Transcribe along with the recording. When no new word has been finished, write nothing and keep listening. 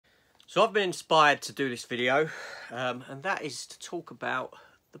So I've been inspired to do this video, and that is to talk about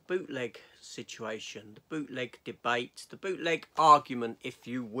the bootleg situation, the bootleg debate, the bootleg argument, if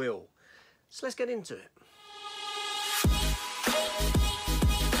you will. So let's get into it.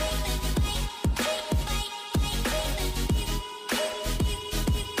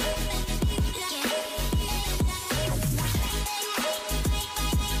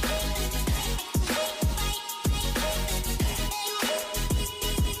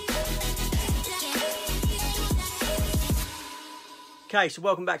 Okay, so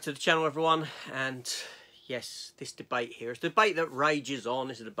welcome back to the channel, everyone. And yes, this debate here is a debate that rages on.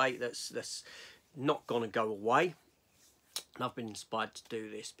 It's a debate that's not going to go away. And I've been inspired to do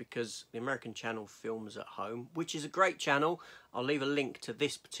this because the American channel Films at Home, which is a great channel. I'll leave a link to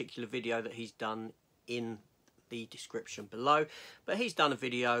this particular video that he's done in the description below. But he's done a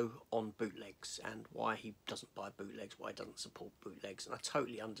video on bootlegs and why he doesn't buy bootlegs, why he doesn't support bootlegs. And I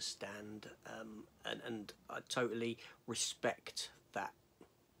totally understand and I totally respect that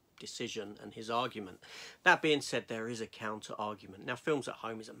decision and his argument. That being said, there is a counter argument. Now, Films at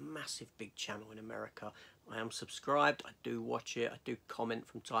Home is a massive big channel in America. I am subscribed, I do watch it, I do comment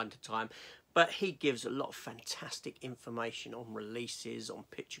from time to time, but he gives a lot of fantastic information on releases, on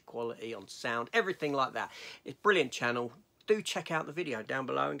picture quality, on sound, everything like that. It's a brilliant channel. Do check out the video down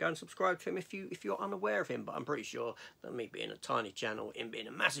below and go and subscribe to him if you're unaware of him. But I'm pretty sure that me being a tiny channel, him being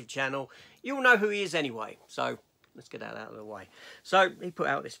a massive channel, you'll know who he is anyway. So let's get that out of the way. So he put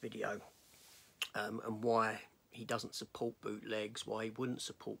out this video and why he doesn't support bootlegs, why he wouldn't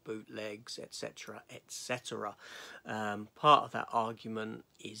support bootlegs, etc., etc. Part of that argument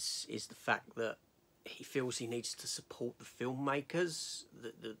is the fact that he feels he needs to support the filmmakers,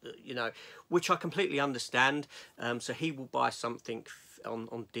 you know, which I completely understand. So he will buy something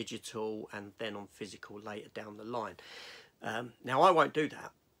on digital and then on physical later down the line. Now, I won't do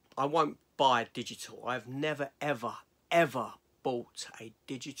that. I won't buy digital. I've never, ever bought a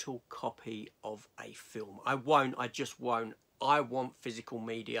digital copy of a film. I won't. I just won't. I want physical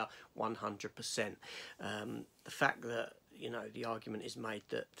media 100%. The fact that, you know, the argument is made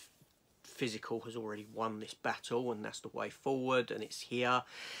that physical has already won this battle and that's the way forward and it's here.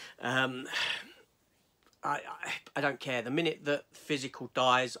 I don't care. The minute that physical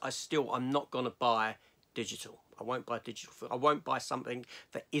dies, I'm not going to buy digital. I won't buy digital film. I won't buy something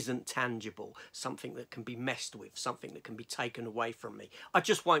that isn't tangible, something that can be messed with, something that can be taken away from me. I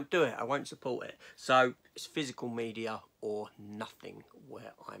just won't do it. I won't support it. So it's physical media or nothing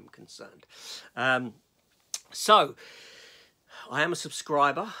where I'm concerned. So I am a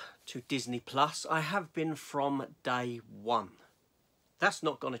subscriber to Disney Plus. I have been from day one. That's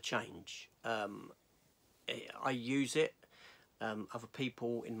not going to change. I use it. Other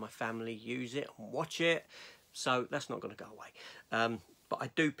people in my family use it and watch it. So that's not going to go away. But I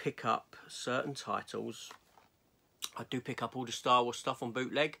do pick up certain titles. I do pick up all the Star Wars stuff on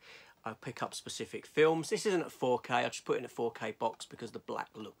bootleg. I pick up specific films. This isn't a 4K. I just put it in a 4K box because the black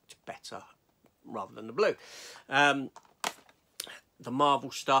looked better rather than the blue. The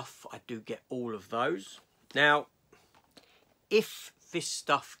Marvel stuff, I do get all of those. Now, if this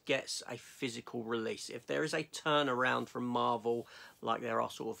stuff gets a physical release, if there is a turnaround from Marvel, like there are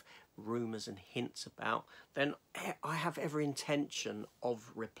sort of rumours and hints about, then I have every intention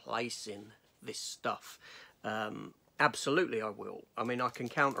of replacing this stuff. Absolutely I will. I mean, I can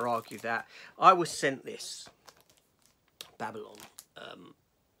counter argue that. I was sent this Babylon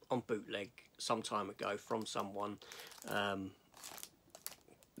on bootleg some time ago from someone.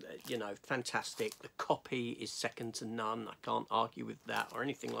 You know, fantastic. The copy is second to none. I can't argue with that or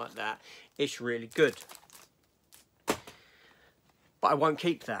anything like that. It's really good. But I won't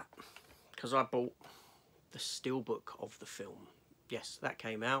keep that because I bought the steelbook of the film. Yes, that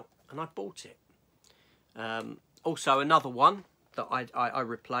came out and I bought it. Also, another one that I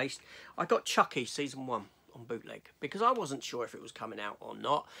replaced. I got Chucky Season 1 on bootleg because I wasn't sure if it was coming out or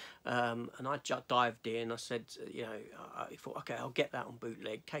not. And I just dived in. I said, you know, I thought, okay, I'll get that on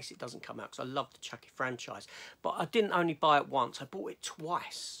bootleg in case it doesn't come out because I love the Chucky franchise. But I didn't only buy it once. I bought it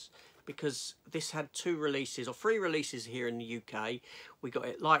twice because this had 2 releases or 3 releases here in the UK. We got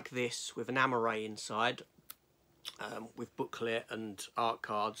it like this with an Amaray inside, with booklet and art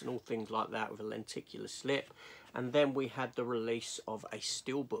cards and all things like that with a lenticular slip. And then we had the release of a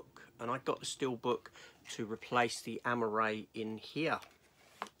steelbook, and I got the steelbook to replace the Amaray in here.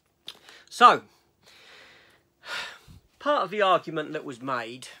 So, part of the argument that was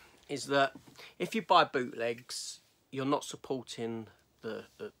made is that if you buy bootlegs, you're not supporting the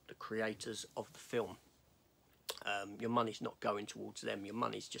creators of the film. Your money's not going towards them. Your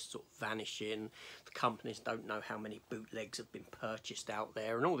money's just sort of vanishing. The companies don't know how many bootlegs have been purchased out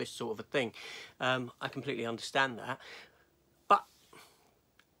there and all this sort of a thing. I completely understand that. But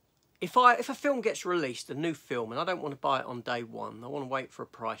if a film gets released, a new film, and I don't want to buy it on day one, I want to wait for a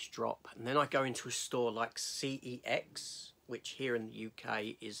price drop, and then I go into a store like CEX, which here in the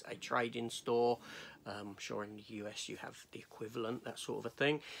UK is a trade-in store. I'm sure in the US you have the equivalent, that sort of a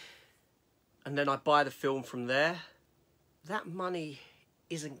thing. And then I buy the film from there, that money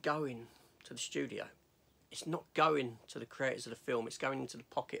isn't going to the studio. It's not going to the creators of the film. It's going into the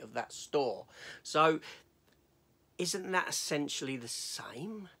pocket of that store. So isn't that essentially the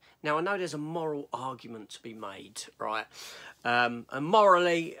same? Now, I know there's a moral argument to be made, right? And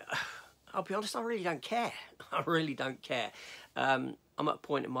morally, I'll be honest, I really don't care. I really don't care. I'm at a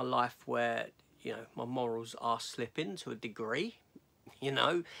point in my life where, you know, my morals are slipping to a degree. You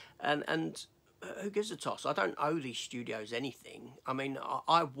know, and who gives a toss? I don't owe these studios anything. I mean,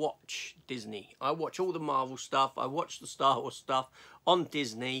 I watch Disney. I watch all the Marvel stuff. I watch the Star Wars stuff on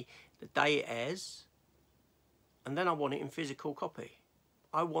Disney the day it airs. And then I want it in physical copy.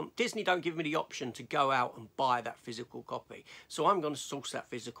 Disney don't give me the option to go out and buy that physical copy. So I'm going to source that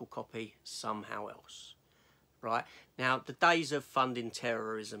physical copy somehow else. Right? Now, the days of funding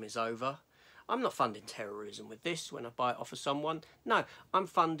terrorism is over. I'm not funding terrorism with this when I buy it off of someone. No, I'm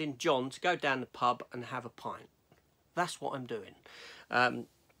funding John to go down the pub and have a pint. That's what I'm doing. And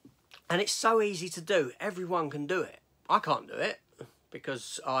it's so easy to do. Everyone can do it. I can't do it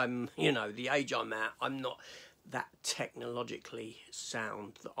because I'm, you know, the age I'm at, I'm not that technologically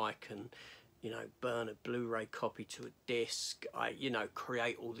sound that I can, you know, burn a Blu-ray copy to a disc. You know,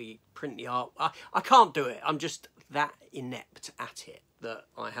 create all the, print the art. I can't do it. I'm just that inept at it that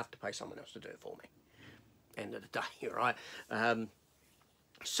I have to pay someone else to do it for me. End of the day, right?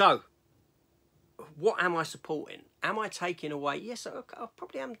 So, what am I supporting? Am I taking away? Yes, I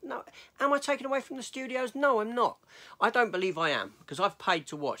probably am. No. Am I taking away from the studios? No, I'm not. I don't believe I am, because I've paid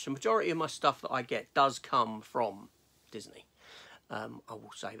to watch. The majority of my stuff that I get does come from Disney. I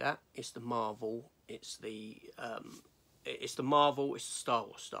will say that. It's the Marvel, it's the Marvel, it's the Star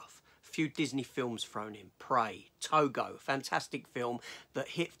Wars stuff. Few Disney films thrown in. Prey, Togo, fantastic film that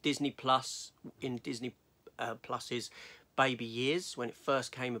hit Disney Plus in Disney Plus's baby years when it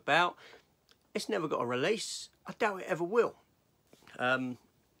first came about. It's never got a release. I doubt it ever will. But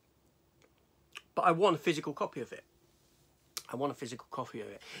I want a physical copy of it. I want a physical copy of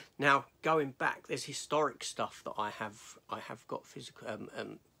it. Now, going back, there's historic stuff that I have got physical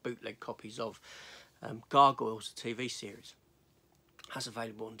bootleg copies of. Gargoyles, the TV series. That's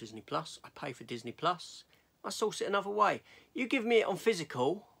available on Disney Plus. I pay for Disney Plus. I source it another way. You give me it on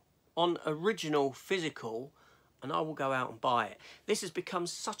physical, on original physical, and I will go out and buy it. This has become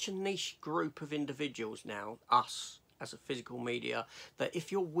such a niche group of individuals now, us as a physical media, that if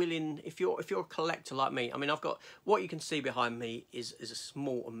you're willing, if you're a collector like me, I mean, I've got, what you can see behind me is a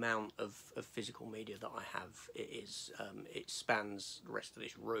small amount of physical media that I have. It spans the rest of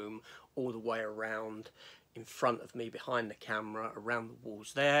this room, all the way around, in front of me, behind the camera, around the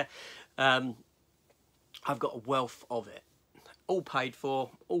walls there. I've got a wealth of it. All paid for,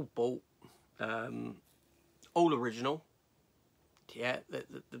 all bought, all original. Yeah,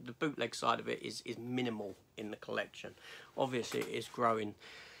 the bootleg side of it is minimal in the collection. Obviously, it is growing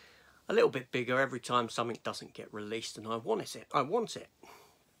a little bit bigger every time something doesn't get released, and I want it. I want it.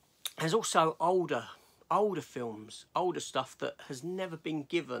 There's also older films, older stuff that has never been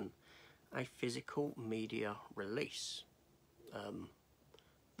given a physical media release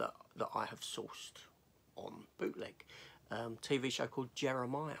that I have sourced on bootleg. TV show called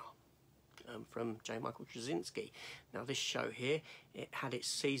Jeremiah. From J. Michael Straczynski. Now this show here, it had its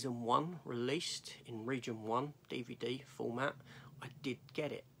season 1 released in region 1 DVD format. I did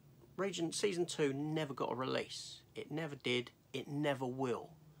get it. Season 2 never got a release. It never did. It never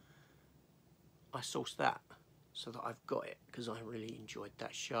will. I sourced that so that I've got it because I really enjoyed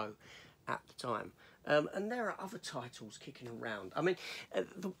that show at the time. And there are other titles kicking around. I mean,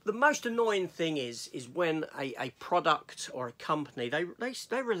 the most annoying thing is when a product or a company,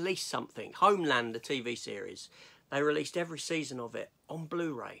 they release something. Homeland, the TV series, they released every season of it on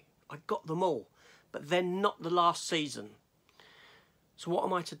Blu-ray. I got them all, but then not the last season. So what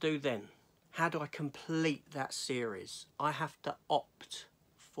am I to do then? How do I complete that series? I have to opt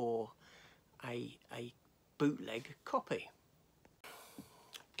for a bootleg copy.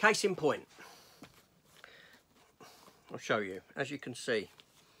 Case in point. I'll show you. As you can see,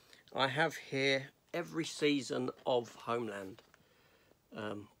 I have here every season of Homeland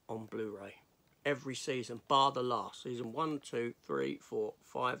on Blu-ray. every season, bar the last. Season 1, 2, 3, 4,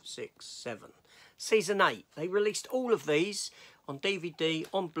 5, 6, 7. Season 8. They released all of these on DVD,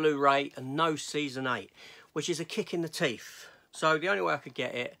 on Blu-ray, and no Season 8, which is a kick in the teeth. So the only way I could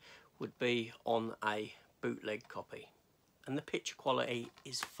get it would be on a bootleg copy. And the picture quality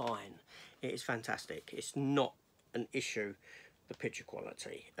is fine. It is fantastic. It's not an issue, the picture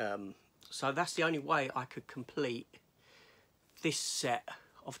quality. So that's the only way I could complete this set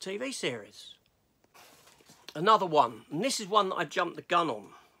of TV series. Another one, and this is one that I jumped the gun on,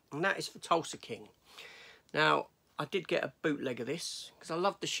 and that is for Tulsa King. Now, I did get a bootleg of this because I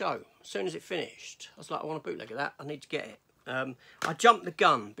loved the show. As soon as it finished, I was like, I want a bootleg of that. I need to get it. I jumped the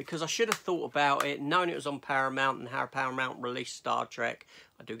gun because I should have thought about it, knowing it was on Paramount and how Paramount released Star Trek.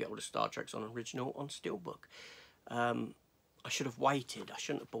 I do get all the Star Treks on original, on Steelbook. I should have waited. I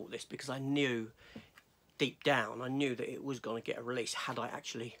shouldn't have bought this because I knew, deep down, I knew that it was going to get a release had I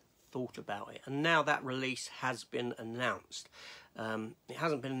actually thought about it. And now that release has been announced. It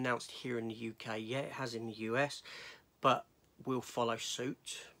hasn't been announced here in the UK yet. It has in the US, but will follow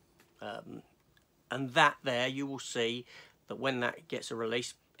suit. And that there, you will see that when that gets a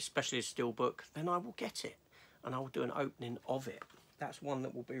release, especially a Steelbook, then I will get it and I will do an opening of it. That's one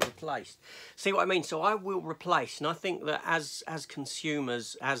that will be replaced. See what I mean? So I will replace, and I think that as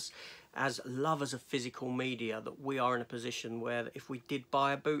consumers, as lovers of physical media, that we are in a position where if we did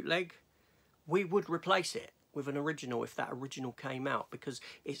buy a bootleg, we would replace it with an original if that original came out, because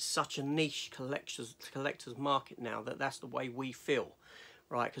it's such a niche collector's market now that that's the way we feel,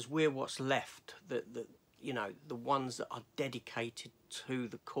 right? Because we're what's left, you know, the ones that are dedicated to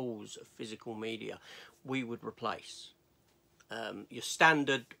the cause of physical media, we would replace. Your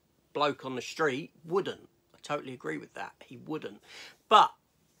standard bloke on the street wouldn't. I totally agree with that. He wouldn't. But,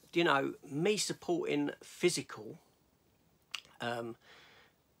 you know, me supporting physical,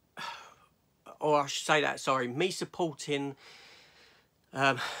 or I should say that, sorry, me supporting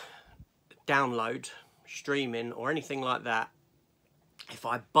download, streaming, or anything like that, if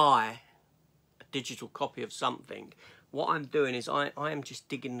I buy a digital copy of something, what I'm doing is I am just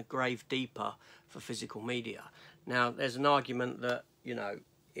digging the grave deeper for physical media. Now, there's an argument that, you know,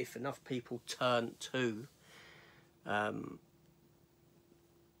 if enough people turn to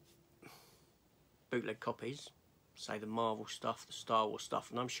bootleg copies, say the Marvel stuff, the Star Wars stuff,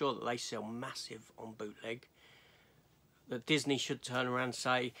 and I'm sure that they sell massive on bootleg, that Disney should turn around and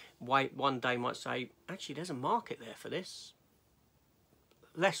say, wait, one day might say, actually, there's a market there for this.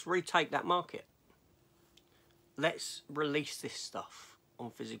 Let's retake that market. Let's release this stuff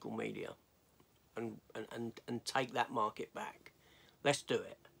on physical media and take that market back. Let's do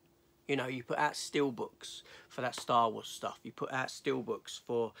it. You know, you put out steelbooks for that Star Wars stuff. You put out steelbooks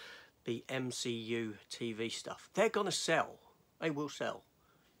for the MCU TV stuff. They're going to sell. They will sell.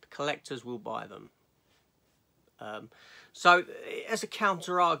 The collectors will buy them. So, as a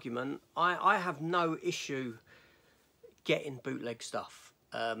counter-argument, I have no issue getting bootleg stuff.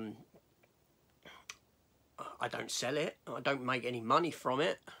 I don't sell it. I don't make any money from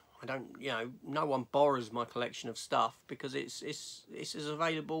it. I don't, you know, no one borrows my collection of stuff because it's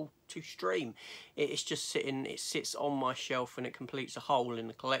available to stream. It's just sitting, it sits on my shelf and it completes a hole in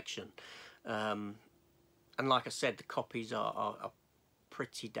the collection. And like I said, the copies are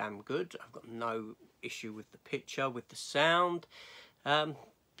pretty damn good. I've got no issue with the picture, with the sound.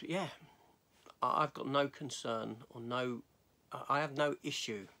 Yeah, I've got no concern or I have no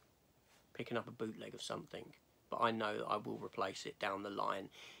issue picking up a bootleg of something, but I know that I will replace it down the line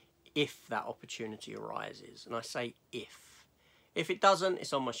if that opportunity arises. And I say if. If it doesn't,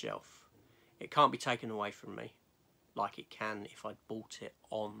 it's on my shelf. It can't be taken away from me like it can if I'd bought it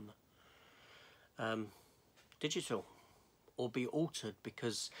on digital, or be altered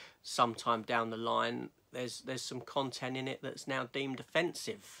because sometime down the line there's some content in it that's now deemed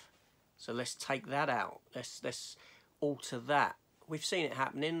offensive. So let's take that out. Let's alter that. We've seen it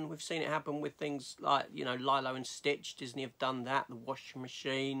happening. We've seen it happen with things like, you know, Lilo and Stitch. Disney have done that. The washing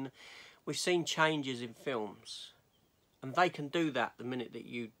machine. We've seen changes in films. And they can do that the minute that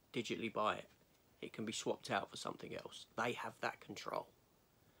you digitally buy it. It can be swapped out for something else. They have that control.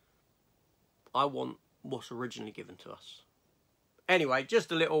 I want what's originally given to us. Anyway,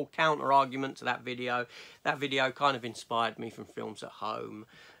 just a little counter-argument to that video. That video kind of inspired me from Films at Home.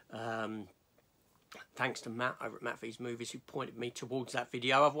 Thanks to Matt over at Matt V's Movies who pointed me towards that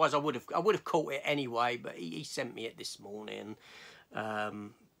video. Otherwise, I would have caught it anyway. But he sent me it this morning.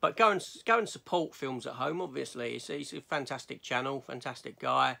 But go and support Films at Home. Obviously, he's a fantastic channel, fantastic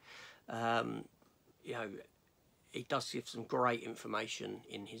guy. You know, he does give some great information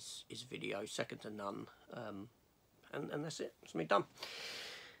in his videos, second to none. And that's it. It's me done.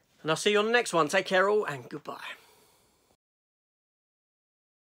 And I'll see you on the next one. Take care all, and goodbye.